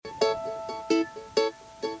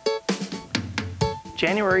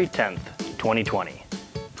January 10th, 2020.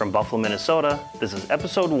 From Buffalo, Minnesota, this is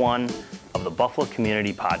episode 1 of the Buffalo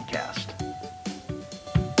Community Podcast.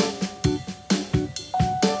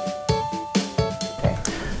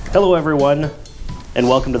 Hello, everyone, and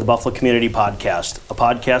welcome to the Buffalo Community Podcast, a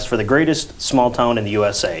podcast for the greatest small town in the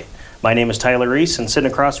USA. My name is Tyler Reese, and sitting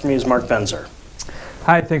across from me is Mark Benzer.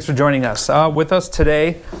 Hi, thanks for joining us. With us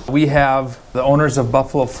today, we have the owners of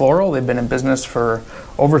Buffalo Floral. They've been in business for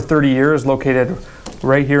over 30 years, located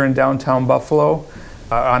right here in downtown Buffalo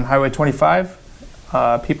on Highway 25.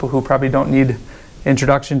 People who probably don't need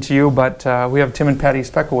introduction to you, but we have Tim and Patty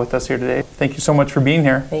Speckle with us here today. Thank you so much for being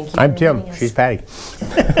here. Thank you. I'm Tim. She's Patty.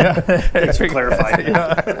 Thanks for clarifying.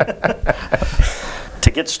 To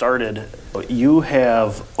get started, you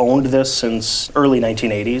have owned this since early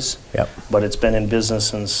 1980s. Yep. But it's been in business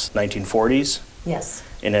since 1940s. Yes.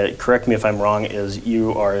 And correct me if I'm wrong, is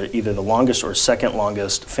you are either the longest or second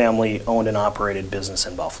longest family owned and operated business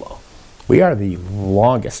in Buffalo. We are the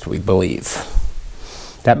longest, we believe.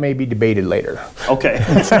 That may be debated later. Okay,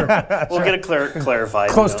 sure. We'll get it clarified.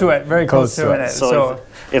 Close to it, very close to it. So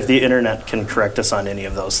if the internet can correct us on any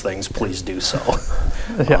of those things, please do so.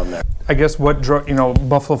 Yeah. On there. I guess what drove,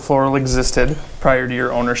 Buffalo Floral existed prior to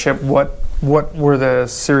your ownership. What were the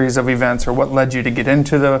series of events, or what led you to get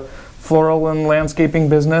into the floral and landscaping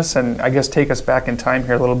business? And I guess take us back in time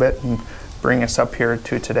here a little bit and bring us up here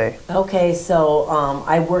to today. Okay, so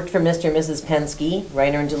I worked for Mr. and Mrs. Penske,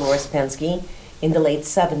 Reiner and Dolores Penske, in the late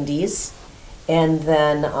 70s, and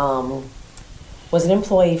then was an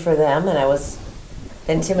employee for them, and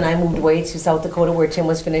then Tim and I moved away to South Dakota where Tim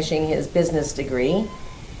was finishing his business degree.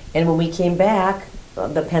 And when we came back,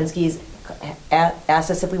 the Penskes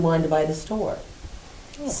asked us if we wanted to buy the store.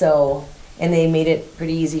 So, and they made it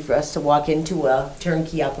pretty easy for us to walk into a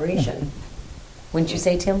turnkey operation. Wouldn't you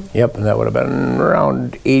say, Tim? Yep, and that would have been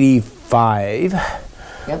around 85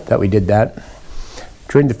 that we did that.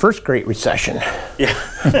 During the first Great Recession.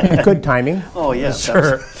 Yeah. Good timing. Oh, yes.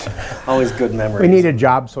 Sure. Always good memories. We needed a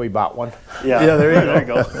job, so we bought one. Yeah, there you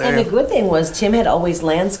go. And the good thing was Tim had always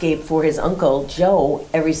landscaped for his uncle, Joe,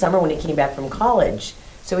 every summer when he came back from college.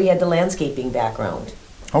 So he had the landscaping background.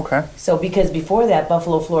 Okay. So because before that,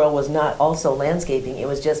 Buffalo Floral was not also landscaping, it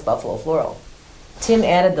was just Buffalo Floral. Tim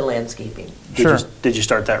added the landscaping. Did you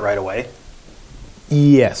start that right away?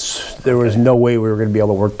 Yes, there was no way we were going to be able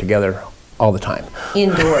to work together all the time.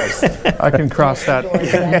 Indoors. I can cross that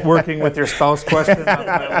Indoors. working with your spouse question off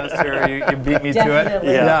my list here. You beat me Definitely.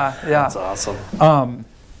 to it. Yeah. That's awesome.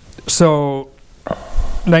 So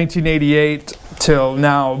 1988 till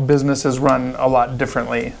now, business has run a lot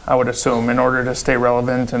differently, I would assume, in order to stay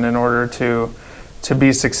relevant and in order to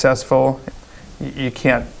be successful. You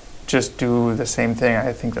can't just do the same thing.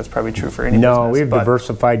 I think that's probably true for any business. No, we've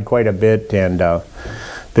diversified quite a bit, and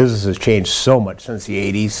business has changed so much since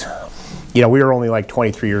the 80s. We were only like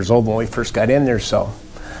 23 years old when we first got in there, so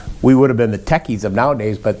we would have been the techies of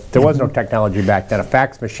nowadays, but there was no technology back then. A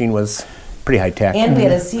fax machine was pretty high tech. And we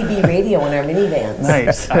had a CB radio in our minivans.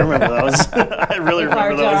 Nice. I remember those. I really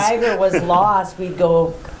remember If those. our driver was lost, we'd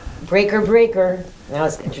go, breaker, breaker. That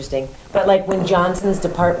was interesting. But like when Johnson's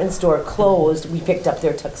department store closed, we picked up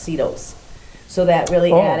their tuxedos. So that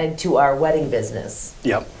really added to our wedding business.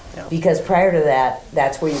 Yep. Because prior to that,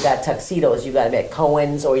 that's where you got tuxedos. You got them at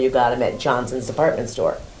Cohen's or you got them at Johnson's department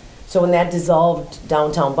store. So when that dissolved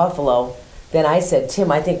downtown Buffalo, then I said,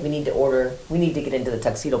 Tim, I think we need to get into the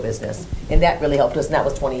tuxedo business. And that really helped us, and that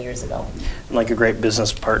was 20 years ago. Like a great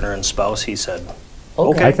business partner and spouse, he said,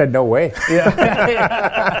 Okay. I said, no way.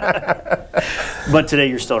 but today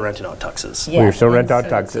you're still renting out tuxes. Yeah, We still rent out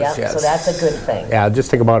inserts, tuxes, yeah, yes. So that's a good thing. Yeah, just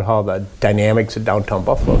think about how the dynamics of downtown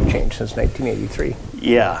Buffalo have changed since 1983.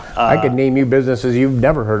 Yeah. I could name you businesses you've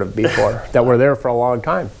never heard of before that were there for a long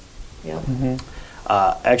time. Yeah.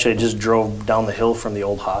 Actually, I just drove down the hill from the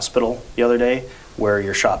old hospital the other day, where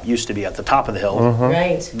your shop used to be at the top of the hill.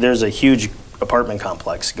 Right. There's a huge apartment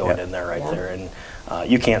complex going in there Yeah. there, and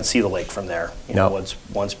you can't see the lake from there. No.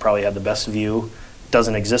 Once probably had the best view.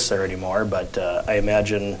 Doesn't exist there anymore, but I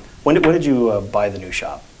imagine, when did you buy the new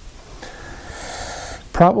shop?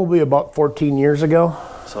 Probably about 14 years ago,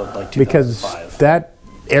 So like 2005. because that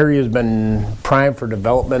area's been primed for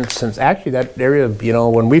development since, actually that area,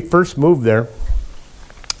 when we first moved there,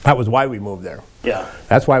 that was why we moved there. Yeah.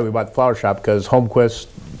 That's why we bought the flower shop, because Holmquist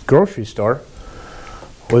grocery store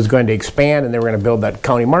was going to expand and they were going to build that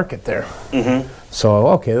county market there. So,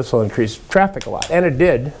 okay, this will increase traffic a lot. And it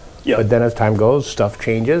did. Yep. But then as time goes, stuff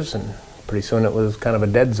changes, and pretty soon it was kind of a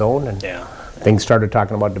dead zone. And Yeah. things started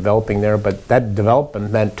talking about developing there. But that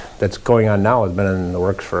development that's going on now has been in the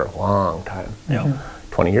works for a long time. Yeah.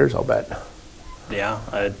 20 years, I'll bet. Yeah.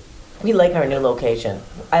 We like our new location.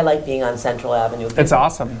 I like being on Central Avenue. It's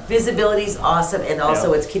awesome. Visibility's awesome, and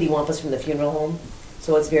also Yeah. it's Kitty Wampus from the funeral home,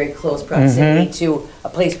 so it's very close proximity Mm-hmm. to a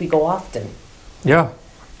place we go often. Yeah.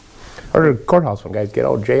 Or the courthouse when guys get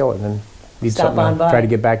out of jail and then need Stop something on to by. try to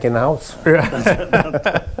get back in the house.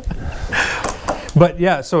 But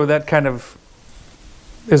yeah, so that kind of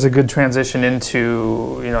is a good transition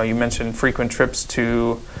into, you mentioned frequent trips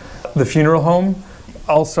to the funeral home.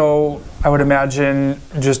 Also, I would imagine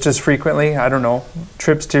just as frequently, I don't know,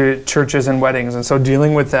 trips to churches and weddings. And so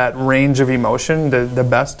dealing with that range of emotion, the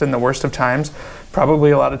best and the worst of times,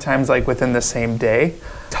 probably a lot of times like within the same day.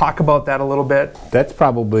 Talk about that a little bit. That's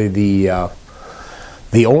probably the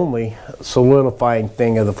only solidifying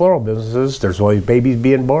thing of the floral business is there's always babies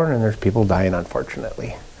being born and there's people dying,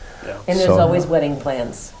 unfortunately. And there's So- always wedding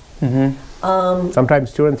plans.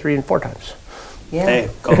 Sometimes 2 and 3 and 4 times. Yeah. Hey,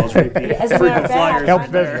 call those repeat As a matter of fact, Helps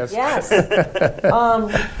business. yes.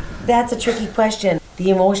 That's a tricky question. The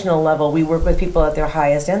emotional level, we work with people at their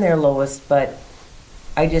highest and their lowest, but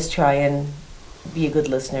I just try and be a good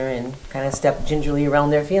listener and kind of step gingerly around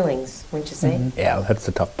their feelings, wouldn't you say? Yeah, that's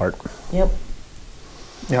the tough part. Yep.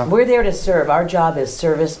 Yeah. We're there to serve. Our job is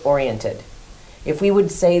service-oriented. If we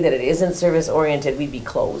would say that it isn't service-oriented, we'd be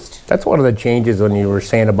closed. That's one of the changes when you were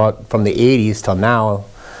saying about from the 80s till now.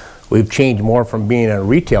 We've changed more from being a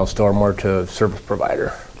retail store more to a service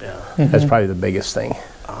provider. Yeah. That's probably the biggest thing.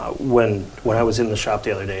 When I was in the shop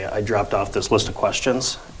the other day, I dropped off this list of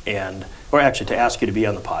questions, or actually to ask you to be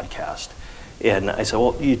on the podcast. And I said,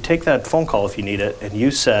 well, you take that phone call if you need it. And you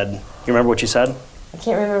said, you remember what you said? I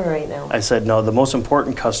can't remember right now. I said, no, the most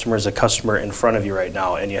important customer is a customer in front of you right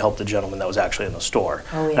now, and you helped the gentleman that was actually in the store.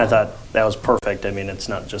 Oh, And yeah. I thought that was perfect. I mean, it's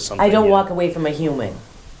not just something I don't you- walk away from a human.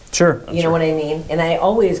 Sure. You know what I mean? And I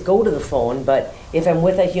always go to the phone, but if I'm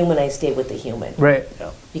with a human, I stay with the human. Right.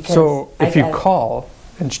 Yeah. Because So if you I- call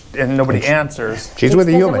and nobody answers, She's it's with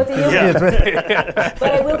a because I'm human. with a human. Yeah.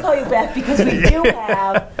 But I will call you back because we do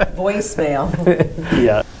have voicemail.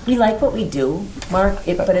 Yeah. We like what we do, Mark,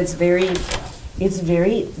 but it's very,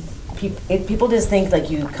 people just think like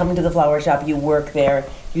you come to the flower shop, you work there,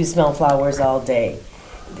 you smell flowers all day.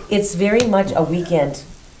 It's very much a weekend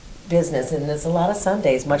business, and there's a lot of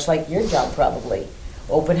Sundays, much like your job probably,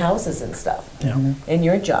 open houses and stuff. Yeah. And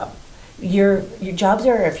your job. Your jobs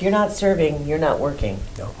are, if you're not serving, you're not working.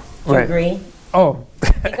 Do you Right. agree? oh,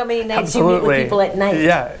 Think how many nights you meet absolutely. with people at night.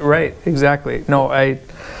 Yeah, right, exactly. No, I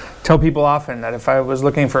tell people often that if I was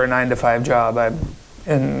looking for a 9-to-5 job, I'm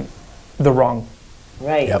in the wrong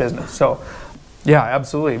Right. Yep. business. So, yeah,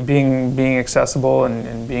 absolutely. Being accessible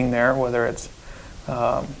and being there, whether it's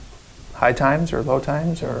high times or low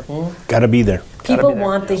times or Gotta be there. People be there.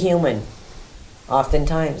 want the human,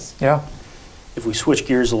 oftentimes. yeah. If we switch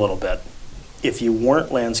gears a little bit, if you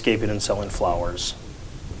weren't landscaping and selling flowers,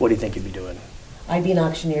 what do you think you'd be doing? I'd be an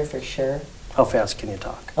auctioneer for sure. How fast can you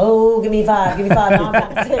talk? Oh, give me five. No, I'm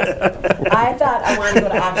not serious. I thought I wanted to go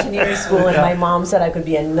to auctioneering school, and my mom said I could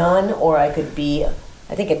be a nun or I could be,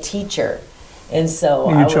 I think, a teacher. And so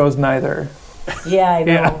I You would- chose neither. Yeah, I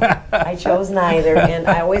know. I chose neither, and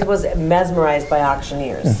I always was mesmerized by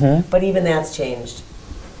auctioneers. But even that's changed.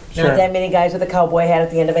 Sure. Not that many guys with a cowboy hat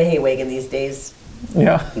at the end of a hay wagon these days,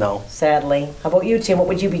 Yeah. No. sadly. How about you, Tim? What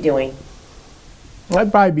would you be doing?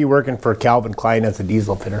 I'd probably be working for Calvin Klein as a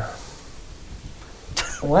diesel fitter.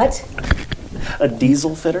 What? A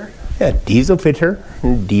diesel fitter? Yeah, diesel fitter.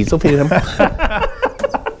 Diesel fitter.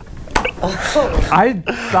 I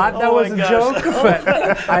thought that Oh was my a gosh. joke, but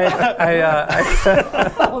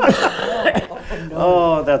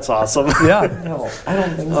Oh, that's awesome. yeah, No, I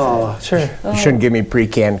don't think so. Oh, sure. You shouldn't give me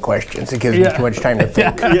pre-canned questions. It gives me Yeah. too much time to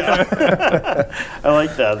think. yeah. I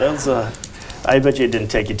like that. That was I bet you it didn't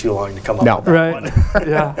take you too long to come up No. with that Right. one.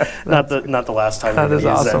 Yeah. Not the last time That you is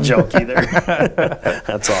used awesome. that joke either.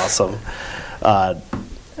 That's awesome.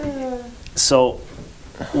 So,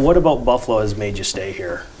 what about Buffalo has made you stay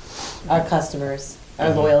here? Our customers, our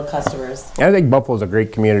loyal customers. I think Buffalo's a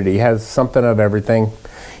great community. It has something of everything.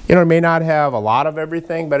 You know, it may not have a lot of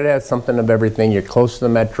everything, but it has something of everything. You're close to the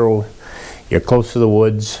metro. You're close to the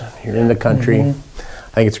woods. You're in the country.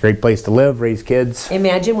 I think it's a great place to live, raise kids.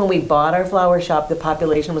 Imagine when we bought our flower shop, the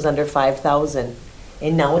population was under 5,000,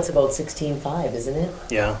 and now it's about 16.5, isn't it?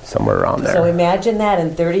 Yeah. Somewhere around So there. imagine that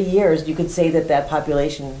in 30 years, you could say that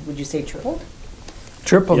population, would you say tripled?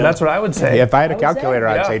 Triple. Yeah. That's what I would say. If I had a I would say, calculator,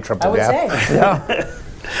 I'd yeah. say I triple. would Yeah. say. Yeah.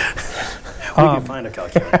 We can find a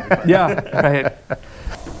calculator. Yeah. Right.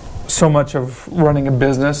 So much of running a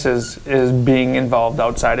business is being involved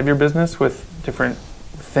outside of your business with different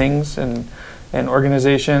things and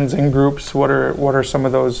organizations and groups. What are some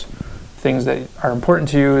of those things that are important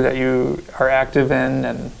to you that you are active in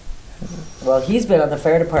and Well, he's been on the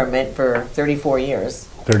fire department for 34 years.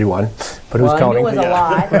 31. But who's Well, I counting? knew it was a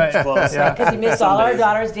lot. Right. Close. Yeah. Because he missed all our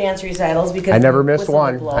daughter's dance recitals because I never the missed whistle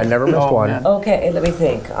one. would blow. I never missed Oh, one. man. Okay, let me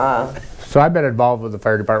think. So I've been involved with the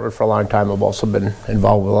fire department for a long time. I've also been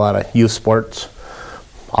involved with a lot of youth sports,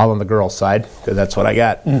 all on the girls' side, because that's what I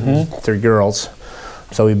got. 3 girls.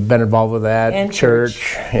 So we've been involved with that. And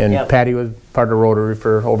church. And Yep. Patty was part of Rotary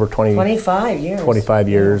for over 25 years. 25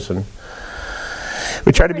 years. And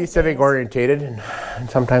we try to be civic orientated, and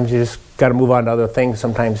sometimes you just got to move on to other things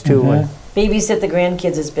sometimes too. And Babysit the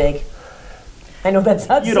grandkids is big. I know that's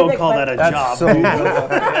not You don't civic, call but- that a That's job. so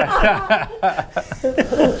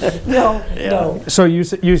No, Yeah. no. So you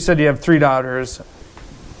said you have 3 daughters.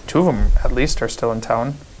 2 of them at least are still in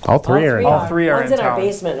town. all three are in All town. 3 are One's in in our town.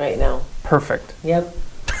 basement right now. Perfect. Yep,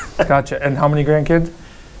 Gotcha. And how many grandkids?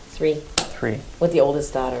 3 3. with the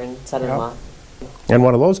oldest daughter and son-in-law. And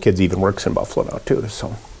one of those kids even works in Buffalo now too.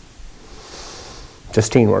 So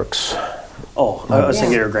Justine works. Oh, I was Yeah.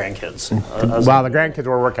 thinking your grandkids. Well, the grandkids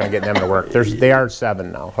we're working on getting them to work. They are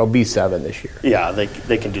 7 now. They'll be 7 this year. Yeah,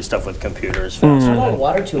 they can do stuff with computers How faster. about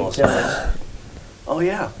water tube Most filling? Oh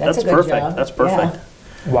yeah, That's that's a good perfect. job. That's perfect.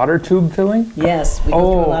 Water tube filling? Yes, we go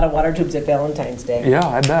Oh. through a lot of water tubes at Valentine's Day. Yeah,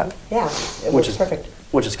 I bet. Yeah, it Which works is perfect.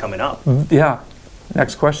 Which is coming up. Yeah.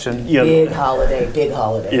 Next question. Yeah. Big holiday, big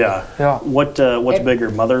holiday. Yeah. Yeah. What's bigger,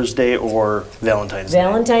 Mother's Day or Valentine's Day?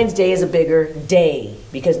 Valentine's Day is a bigger day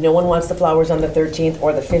because no one wants the flowers on the 13th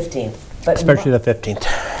or the 15th. But Especially the 15th.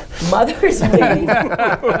 Mother's Day.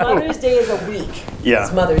 Mother's Day is a week. Yeah.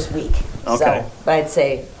 It's Mother's Week. Okay. So, but I'd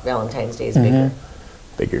say Valentine's Day is bigger.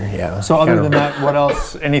 Bigger, yeah. So other Kinda- than that, what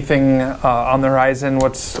else? Anything on the horizon?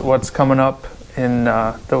 What's coming up in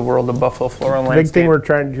the world of Buffalo Floral The Landscape? big thing we're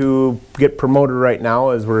trying to get promoted right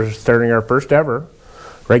now is we're starting our first ever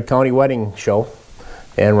Wright County Wedding Show,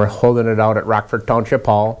 and we're holding it out at Rockford Township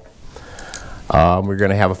Hall. We're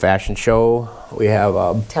going to have a fashion show. We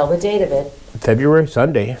have Tell the date of it.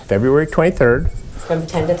 Sunday, February 23rd, From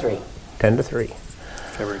 10 to 3. 10 to 3.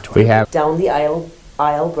 February 20th. We have Down the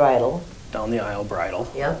aisle bridal. Down the aisle bridal.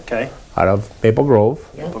 Yeah. Okay. out of Maple Grove,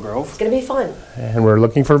 Yeah. Maple Grove. It's going to be fun. and we're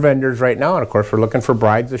looking for vendors right now, and of course we're looking for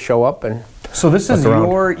brides to show up. And So this is Look around.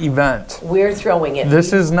 your event. We're throwing it.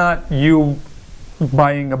 This is not you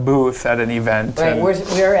buying a booth at an event. Right, and-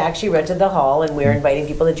 we're actually rented the hall and we're inviting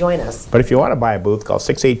people to join us. but if you want to buy a booth, call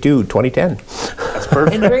 682-2010. That's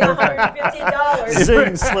perfect. And bring $150, So you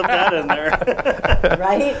can slip that in there.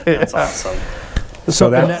 right? That's awesome. so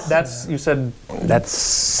and that's- that's you said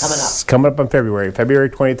That's coming up in February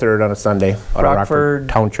 23rd on a Sunday, out of Rockford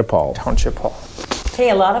Township Hall. Township Hall.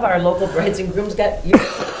 Hey, a lot of our local brides and grooms got your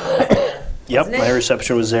Yep, Wasn't it? my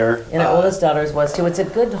reception was there. and our oldest daughter's was too. It's a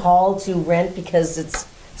good hall to rent because it's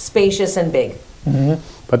spacious and big.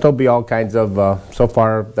 But there'll be all kinds of, so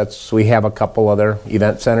far, we have a couple other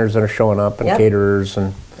event centers that are showing up, and Yep. caterers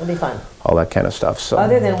and It'll be fun. all that kind of stuff. So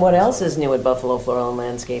Other than what else is new at Buffalo Floral and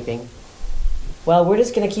Landscaping? Well, we're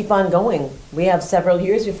just going to keep on going. We have several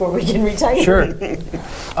years before we can retire. Sure. we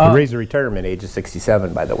raised the retirement age to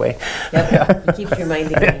 67, by the way. Yep. He keeps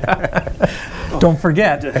reminding me. Don't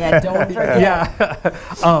forget. Yeah, don't forget.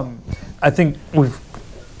 Yeah. I think we've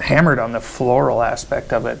hammered on the floral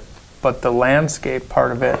aspect of it, but the landscape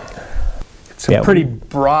part of it, it's a Yeah, pretty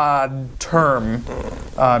broad term.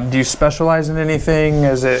 Do you specialize in anything?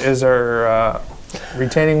 Is there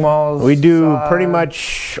retaining walls? We do sod? pretty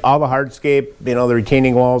much all the hardscape, the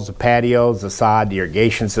retaining walls, the patios, the sod, the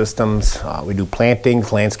irrigation systems. We do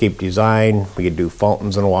plantings, landscape design. We could do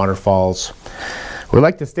fountains and waterfalls. We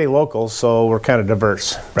like to stay local, so we're kind of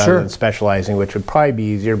diverse rather Sure. than specializing, which would probably be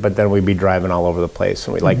easier, but then we'd be driving all over the place,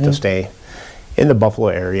 and we like to stay in the Buffalo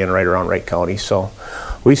area and right around Wright County. So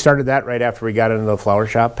we started that right after we got into the flower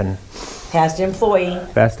shop, and Past employee.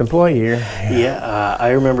 best employee here. Yeah,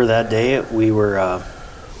 I remember that day. We were,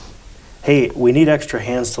 hey, we need extra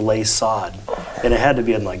hands to lay sod. And it had to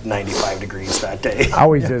be in like 95 degrees that day.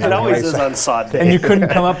 Always is. It always is on sod day. And you couldn't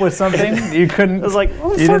come up with something? You couldn't? It was like,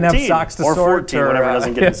 you didn't have 14, socks to or sort? 14, whatever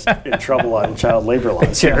doesn't get us in trouble on child labor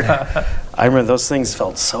laws here. I remember those things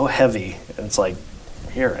felt so heavy. It's like,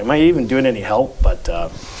 here, am I even doing any help? But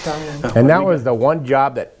And that was the one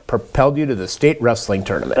job that propelled you to the state wrestling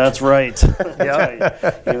tournament. that's right.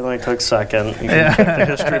 Even though I took second, you can check the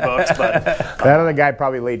history books, but That other guy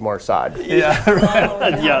probably laid more sod. Yeah.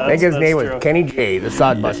 yeah, I think his name true. was Kenny J, the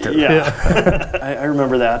sod buster. Yeah, I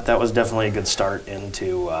remember that. That was definitely a good start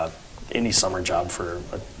into any summer job for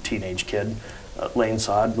a teenage kid. Laying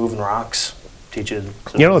sod, moving rocks, teaching.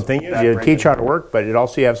 The thing is, you teach how to work, but it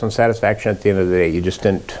also you have some satisfaction at the end of the day. You just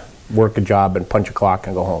didn't work a job and punch a clock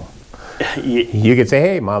and go home. Yeah, You could say,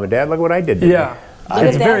 hey, Mom and Dad, look what I did today. Yeah. Look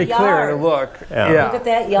It's at that very clear to yard. look. Yeah. Look at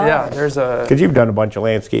that yard. Yeah, there's a. Because you've done a bunch of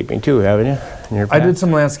landscaping too, haven't you? In your I did past?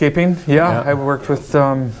 some landscaping. Yeah, Yeah. I worked with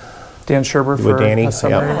Dan Scherber With for Danny, a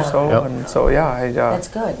summer yep. or so, Yep. and so yeah, That's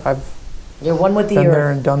good. I've You're one with the been there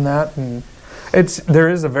earth. and done that, and there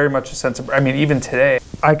is a very much a sense of. I mean, even today,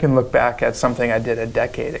 I can look back at something I did a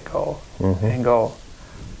decade ago and go,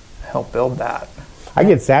 help build that. I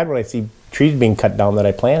get sad when I see trees being cut down that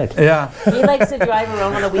I planted. Yeah, He likes to drive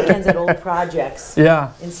around on the weekends at old projects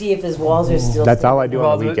yeah. and see if his walls are still. That's all I do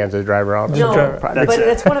Well, on the weekends is drive around. No, drive- but That's it.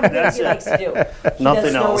 that's one of the things he likes to do. He Nothing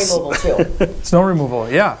does snow else. removal too. Snow removal.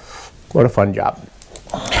 Yeah, What a fun job.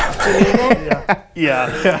 Do you mean that? Yeah.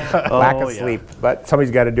 Lack Oh, of yeah. sleep, but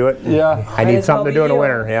somebody's got to do it. yeah. I need as well something to be do in the you.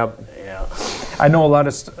 winter. Yep. Yeah. I know a lot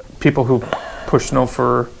of people who push snow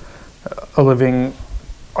for a living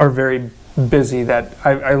are very busy. That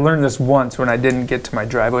I learned this once when I didn't get to my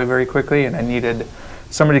driveway very quickly, and I needed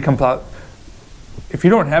somebody to come out. If you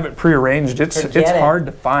don't have it prearranged, it's Forget it. hard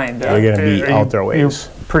to find. You're gonna be Are out there you're ways.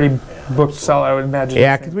 pretty booked solid, I would imagine.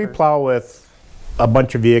 Yeah, because we plow with a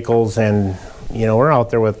bunch of vehicles, and we're out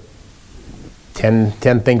there with 10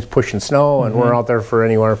 things pushing snow, and we're out there for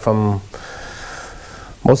anywhere from.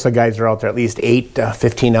 Most of the guys are out there at least 8 to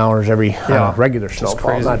 15 hours every regular snowfall.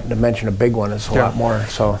 crazy. Not to mention a big one is a lot more.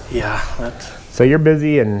 So Yeah. That's, so you're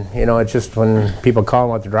busy, and it's just when people call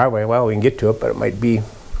about the driveway. Well, we can get to it, but it might be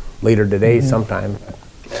later today sometime.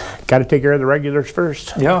 Got to take care of the regulars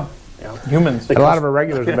first. Yeah, yeah. humans. A lot of our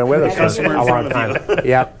regulars have been with us Customer for in a long front of time.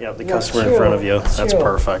 Yeah. Yeah, the Yeah, customer in true, front of you. That's true.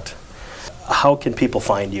 perfect. How can people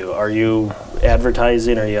find you? Are you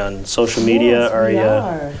advertising? Are you on social media? Yes, Are we you?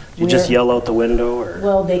 are. You just We're- yell out the window, or?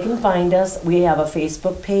 Well, they can find us. We have a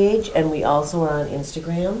Facebook page, and we also are on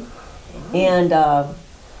Instagram. And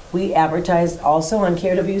we advertise also on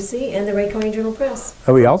KRWC and the Wright County Journal Press.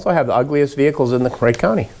 And we also have the ugliest vehicles in the Wright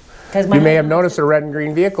County. 'Cause my You may have husband- noticed the red and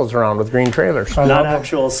green vehicles around with green trailers. Not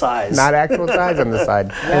actual size. Not actual size on the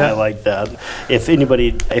side. I like that. If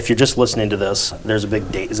you're just listening to this, there's a big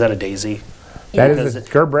is that a daisy? That Because is a it-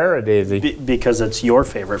 Gerbera daisy. Because it's your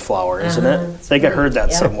favorite flower, isn't Uh-huh, it? I it's think I pretty, heard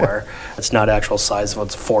that yeah. somewhere. It's not actual size, but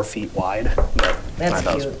it's 4 feet wide. But That's I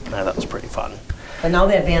thought cute. I thought it was pretty fun. But now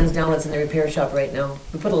that van's down, it's in the repair shop right now.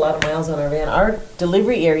 We put a lot of miles on our van. Our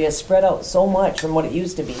delivery area is spread out so much from what it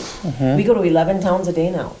used to be. We go to 11 towns a day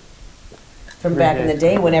now. From back in the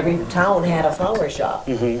day when every town had a flower shop.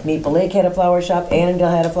 Maple Lake had a flower shop,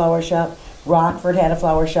 Annandale had a flower shop, Rockford had a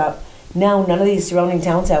flower shop. Now, none of these surrounding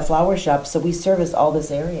towns have flower shops, so we service all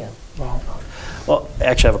this area. Well,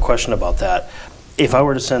 actually, I have a question about that. If I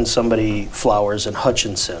were to send somebody flowers in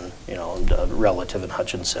Hutchinson, a relative in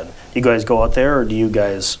Hutchinson, do you guys go out there, or do you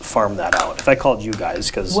guys farm that out? If I called you guys,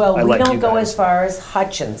 because Well, I we like you don't go guys. as far as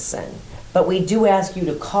Hutchinson, but we do ask you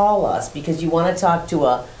to call us because you want to talk to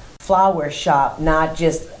a flower shop, not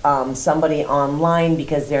just somebody online,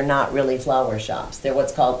 because they're not really flower shops. They're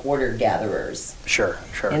what's called order gatherers. Sure.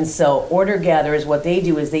 And so order gatherers, what they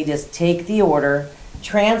do is they just take the order,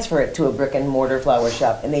 transfer it to a brick and mortar flower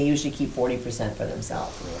shop, and they usually keep 40% for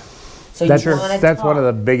themselves. So That's, you want to that's one of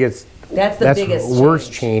the biggest, That's the biggest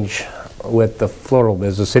worst change with the floral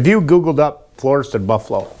business. If you Googled up Floristed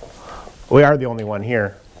Buffalo, we are the only one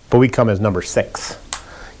here, but we come as number 6.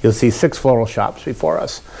 You'll see 6 floral shops before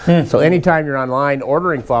us. So anytime you're online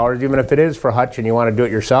ordering flowers, even if it is for Hutch and you want to do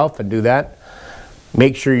it yourself and do that,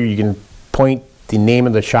 make sure you can point the name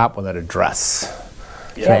of the shop with an address.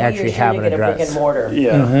 Yeah. That way actually you're sure have you an get a brick address. and mortar.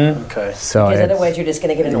 Yeah. Okay. So Because it's- otherwise you're just going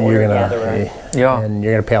to get an you're order gonna- gatherer. Yeah. And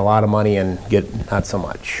you're going to pay a lot of money and get not so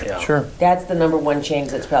much. Yeah. Sure. That's the number one change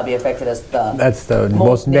that's probably affected us the That's the Most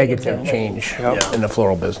most negative negative change Yep. in the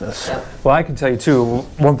floral business. Yeah. Well, I can tell you too,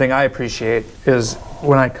 one thing I appreciate is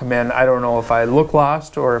when I come in, I don't know if I look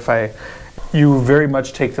lost or if you very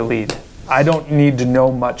much take the lead. I don't need to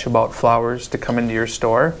know much about flowers to come into your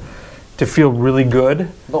store to feel really good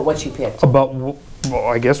But what you picked. about, well,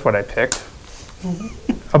 I guess what I picked,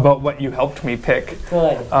 about what you helped me pick.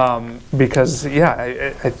 Good. Because,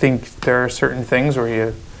 yeah, I think there are certain things where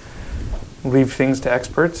you leave things to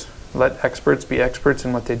experts, let experts be experts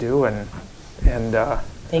in what they do, and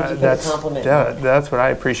Thank you for the that's, compliment. yeah, that's what I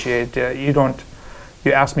appreciate.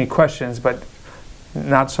 You ask me questions, but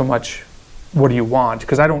not so much what do you want,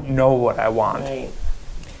 because I don't know what I want. Right.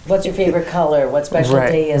 What's your favorite color? What special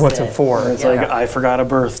Right. day is What's it? it for? It's Yeah. like, I forgot a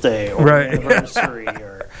birthday or Right. an anniversary,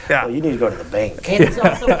 or Yeah. well, you need to go to the bank. And it's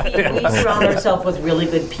also key, we surround ourselves with really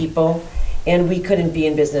good people, and we couldn't be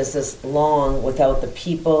in business this long without the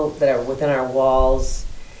people that are within our walls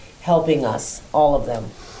helping us, all of them,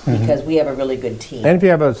 because we have a really good team. And if you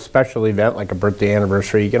have a special event like a birthday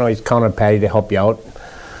anniversary, you can always count on Patty to help you out.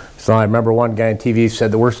 So I remember one guy on TV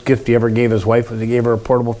said the worst gift he ever gave his wife was he gave her a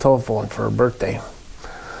portable telephone for her birthday.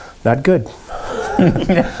 Not good.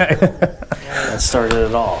 That started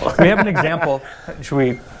it all. We have an example. Should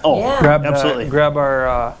we Oh, Yeah. absolutely. grab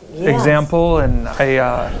our Yes. example? And if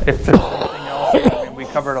there's anything else, I mean, we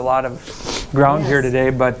covered a lot of ground here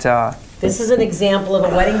today, but This is an example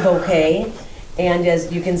of a wedding bouquet, and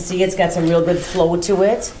as you can see, it's got some real good flow to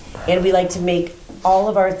it. And we like to make all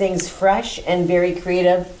of our things fresh and very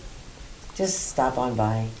creative. Just stop on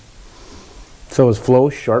by. So is flow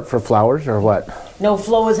short for flowers or what? No,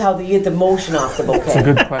 flow is how you get the motion off the bouquet.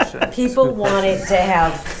 good question. People want it to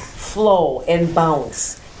have flow and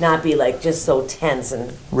bounce, not be like just so tense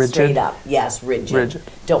and Rigid? straight up. Yes, rigid. Rigid.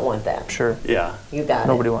 Don't want that. Sure. Yeah. You got it.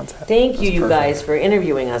 Nobody wants that. Thank you, guys, for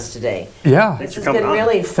interviewing us today. Yeah. This has coming been on.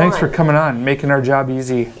 really fun. Thanks for coming on, making our job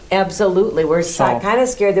easy. Absolutely. We're So- kind of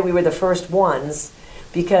scared that we were the first ones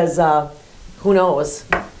because who knows?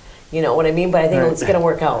 You know what I mean? But I think Right. it's going to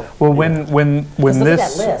work out. Well, when look at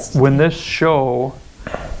that list. this show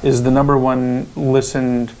is the #1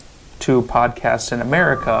 listened to podcast in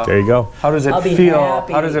America, There you go. how does it I'll be feel?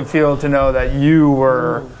 happy. How does it feel to know that you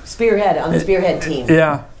were? Spearhead, on the spearhead team.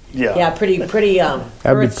 Yeah, Yeah. Yeah, pretty That'd be-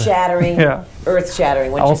 earth-shattering. Yeah.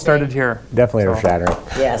 Earth-shattering. What'd all you say? started here. Definitely So- earth-shattering.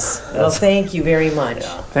 Yes. Well, thank you very much.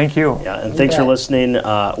 Thank you. Yeah, and thanks for bet. listening.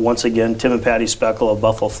 Once again, Tim and Patty Speckle of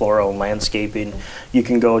Buffalo Floral and Landscaping. You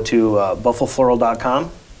can go to buffalofloral.com,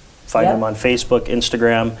 find Yep. them on Facebook,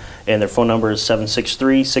 Instagram, and their phone number is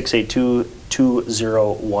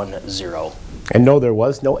 763-682-2010. And no, there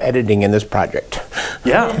was no editing in this project.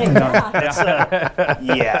 Yeah.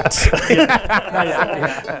 Yet.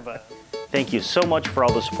 But thank you so much for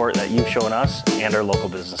all the support that you've shown us and our local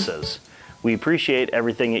businesses. We appreciate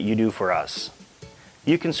everything that you do for us.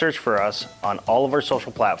 You can search for us on all of our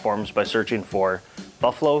social platforms by searching for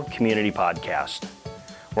Buffalo Community Podcast.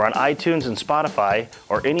 We're on iTunes and Spotify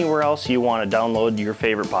or anywhere else you want to download your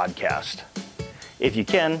favorite podcast. If you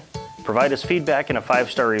can, provide us feedback and a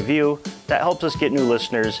 5-star review. That helps us get new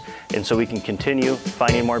listeners and so we can continue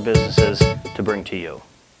finding more businesses to bring to you.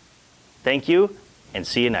 Thank you and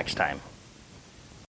see you next time.